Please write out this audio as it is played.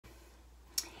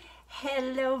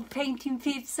Hello painting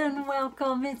peeps and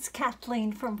welcome. It's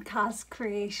Kathleen from COZ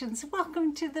Creations.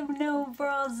 Welcome to the No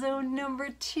Bra Zone number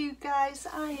 2, guys.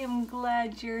 I am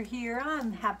glad you're here.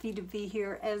 I'm happy to be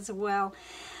here as well.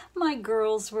 My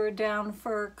girls were down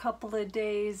for a couple of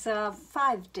days,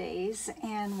 5 days,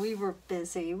 and we were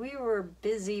busy. We were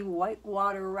busy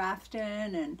whitewater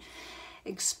rafting and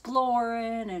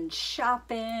exploring and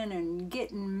shopping and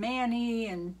getting mani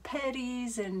and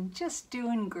petties and just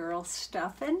doing girl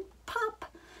stuff. And Pop,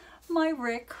 my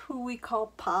Rick, who we call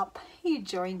Pop, he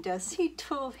joined us. He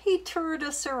toured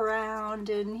us around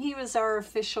and he was our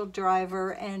official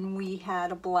driver and we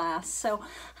had a blast. So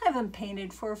I haven't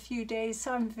painted for a few days,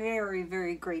 so I'm very,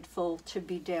 very grateful to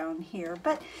be down here.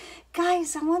 But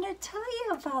guys, I want to tell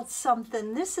you about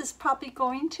something. This is probably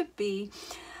going to be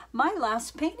my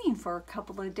last painting for a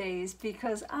couple of days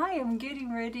because I am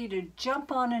getting ready to jump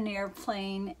on an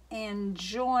airplane and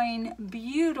join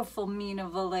beautiful Mina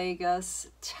Villegas,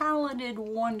 talented,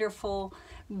 wonderful,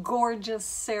 gorgeous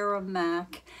Sarah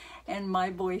Mack, and my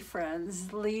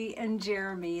boyfriends, Lee and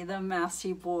Jeremy, the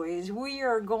Massey boys. We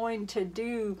are going to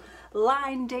do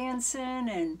line dancing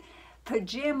and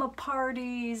pajama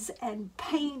parties and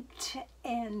paint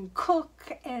and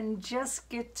cook and just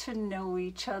get to know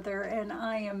each other, and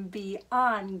I am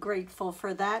beyond grateful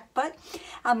for that. But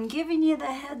I'm giving you the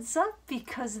heads up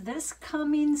because this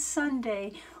coming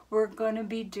Sunday we're going to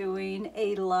be doing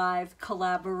a live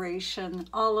collaboration,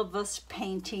 all of us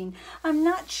painting. I'm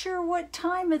not sure what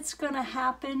time it's going to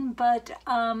happen, but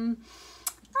I'll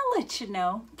let you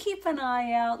know. Keep an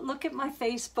eye out. Look at my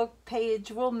Facebook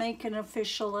page. We'll make an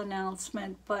official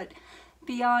announcement, but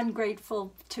beyond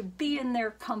grateful to be in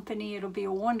their company. It'll be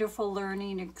a wonderful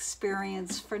learning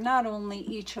experience for not only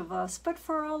each of us, but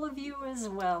for all of you as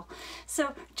well.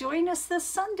 So join us this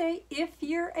Sunday if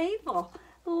you're able.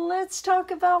 Let's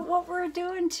talk about what we're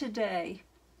doing today.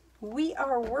 We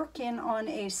are working on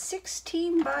a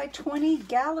 16 by 20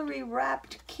 gallery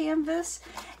wrapped canvas,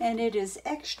 and it is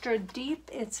extra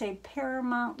deep. It's a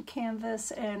Paramount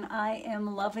canvas, and I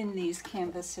am loving these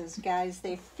canvases, guys.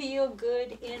 They feel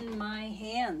good in my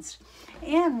hands,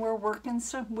 and we're working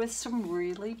with some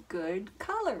really good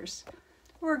colors.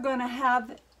 We're going to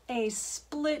have a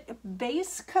split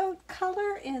base coat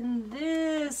color. In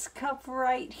this cup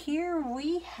right here,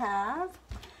 we have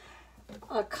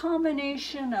a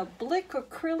combination of Blick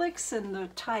acrylics in the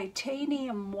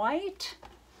titanium white,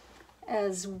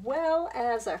 as well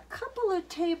as a couple of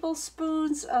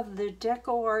tablespoons of the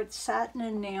DecoArt Satin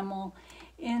Enamel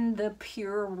in the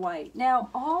pure white. Now,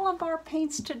 all of our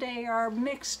paints today are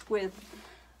mixed with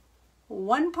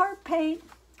 1 part paint,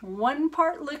 1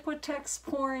 part Liquitex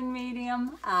pouring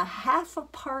medium, a half a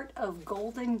part of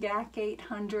Golden GAC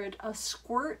 800, a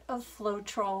squirt of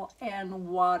Floetrol, and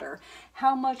water.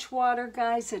 How much water,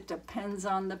 guys? It depends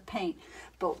on the paint,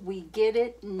 but we get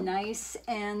it nice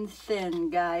and thin,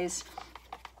 guys.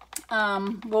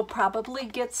 We'll probably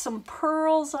get some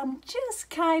pearls. I'm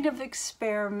just kind of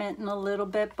experimenting a little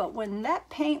bit, but when that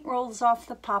paint rolls off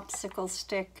the popsicle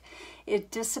stick,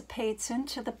 it dissipates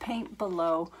into the paint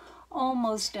below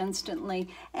almost instantly,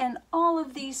 and all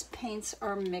of these paints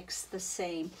are mixed the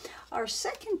same. Our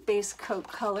second base coat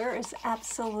color is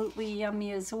absolutely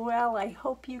yummy as well. I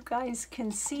hope you guys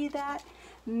can see that.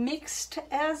 Mixed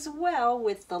as well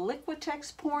with the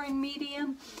Liquitex pouring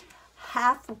medium,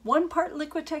 1 part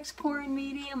Liquitex pouring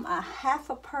medium, a half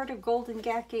a part of Golden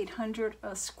GAC 800,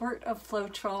 a squirt of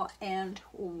Floetrol, and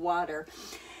water.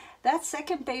 That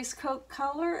second base coat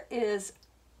color is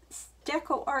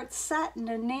DecoArt Satin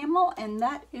Enamel, and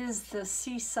that is the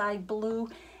Seaside blue,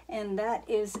 and that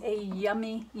is a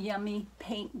yummy, yummy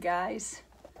paint, guys.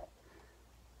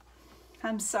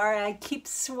 I'm sorry, I keep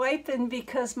swiping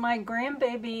because my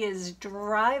grandbaby is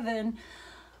driving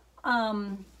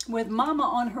with Mama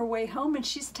on her way home, and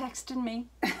she's texting me.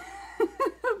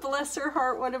 Bless her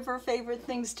heart, one of her favorite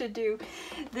things to do.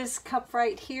 This cup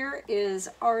right here is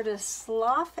Artist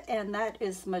Loft, and that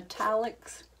is metallic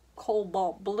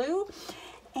Cobalt blue,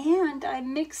 and I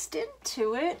mixed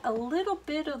into it a little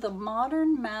bit of the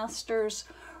Modern Masters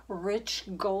rich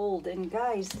gold, and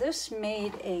guys, this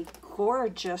made a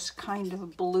gorgeous kind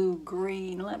of blue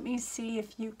green. Let me see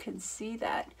if you can see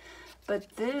that,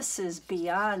 but this is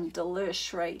beyond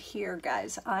delish right here,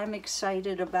 guys. I'm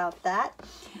excited about that.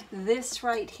 This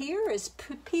right here is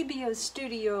Pebeo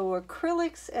Studio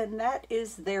Acrylics, and that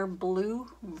is their blue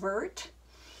Vert.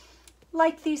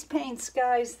 Like these paints,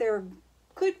 guys, they're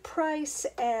good price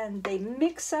and they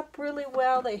mix up really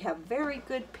well. They have very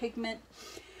good pigment.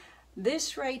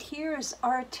 This right here is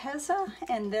Arteza,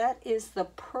 and that is the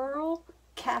Pearl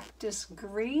Cactus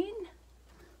Green.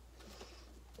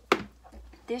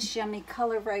 This yummy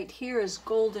color right here is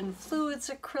Golden Fluids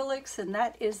Acrylics, and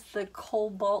that is the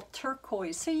Cobalt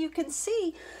Turquoise. So you can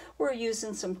see we're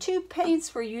using some tube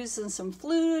paints, we're using some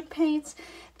fluid paints.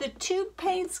 The tube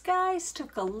paints, guys,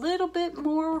 took a little bit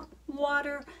more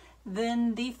water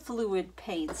than the fluid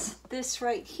paints. This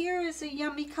right here is a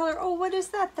yummy color. Oh, what is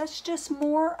that? That's just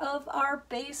more of our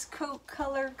base coat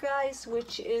color, guys,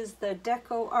 which is the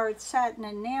DecoArt Satin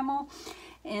Enamel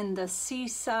in the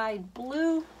Seaside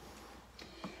Blue.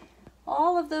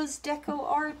 All of those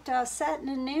DecoArt satin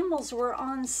enamels were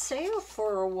on sale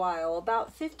for a while,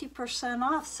 about 50%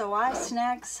 off, so I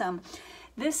snagged some.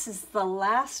 This is the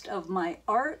last of my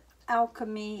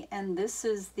Alchemy, and this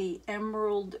is the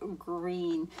emerald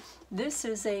green. This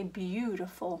is a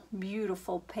beautiful,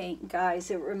 beautiful paint,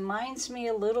 guys. It reminds me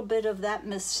a little bit of that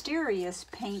mysterious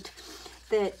paint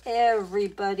that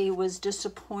everybody was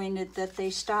disappointed that they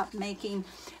stopped making,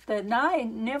 that I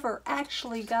never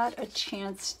actually got a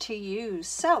chance to use.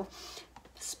 So,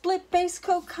 split base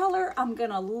coat color, I'm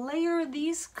gonna layer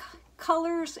these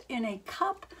colors in a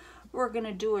cup. We're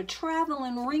gonna do a travel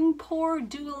and ring pour,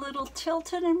 do a little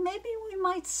tilted, and maybe we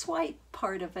might swipe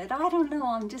part of it. I don't know,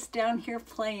 I'm just down here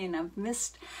playing. I've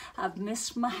missed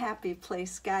my happy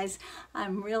place, guys.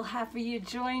 I'm real happy you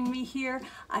joined me here.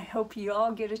 I hope you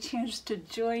all get a chance to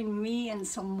join me and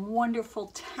some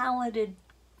wonderful, talented,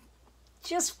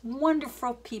 just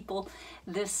wonderful people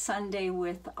this Sunday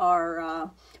with our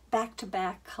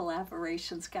back-to-back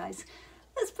collaborations, guys.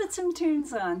 Let's put some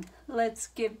tunes on. Let's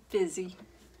get busy.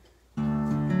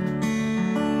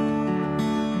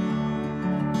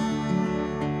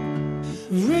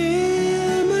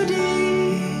 Remedy,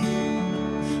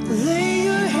 lay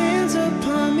your hands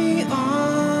upon me,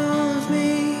 all of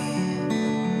me.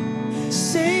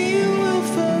 Say you will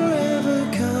forever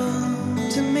come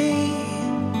to me.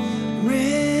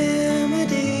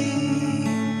 Remedy,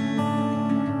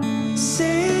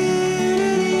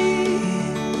 sanity,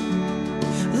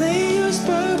 lay your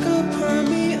spark upon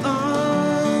me,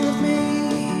 all of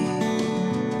me.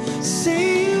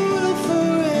 Say you will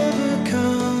forever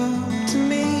come to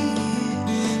me.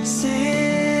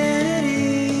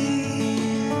 Sanity,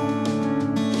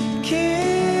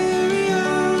 carry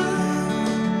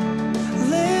on.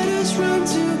 Let us run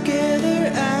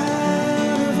together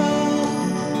out of all.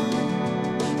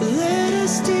 Let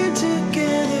us stand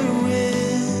together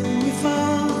when we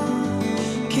fall.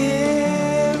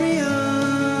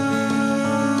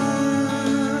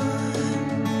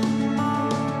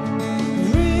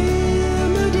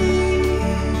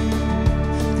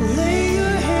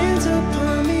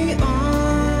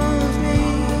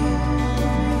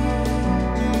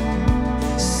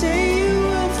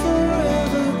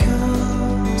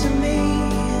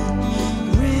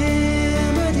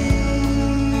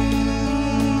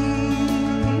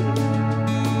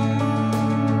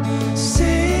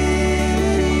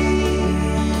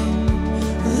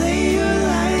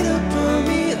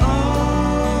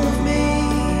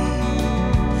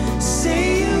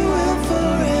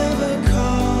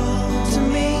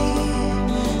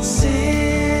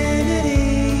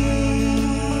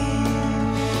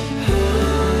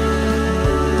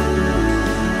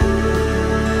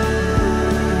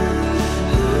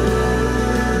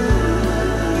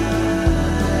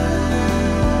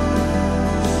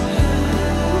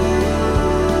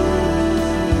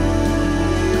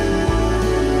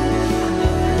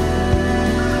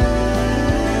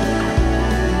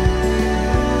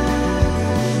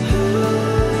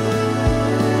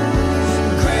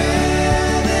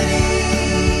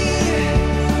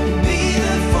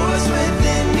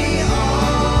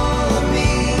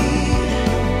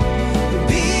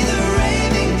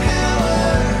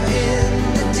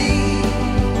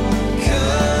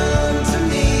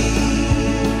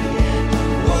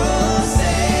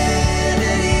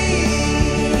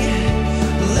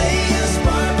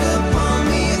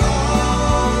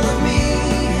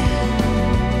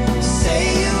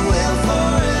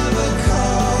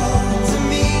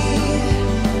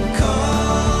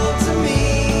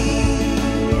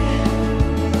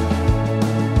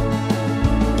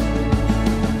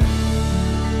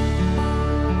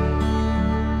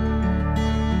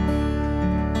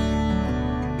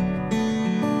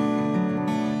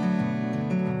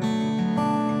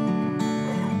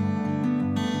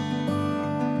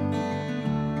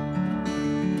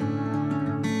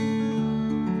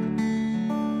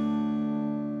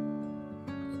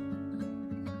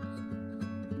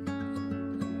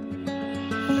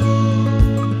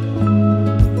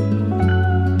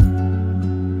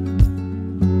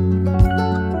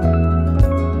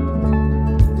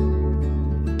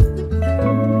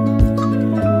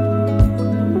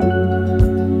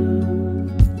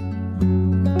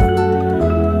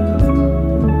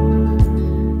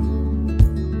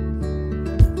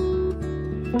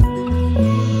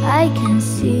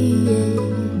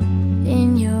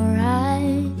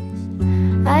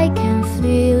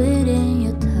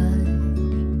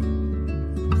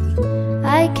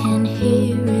 can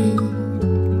hear it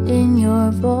in your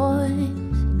voice,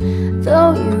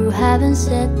 though you haven't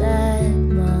said that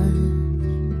much.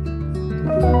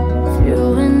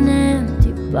 Through an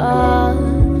empty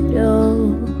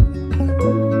bottle,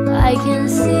 I can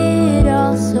see it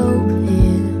all so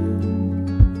clear.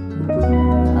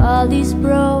 All these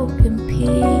broken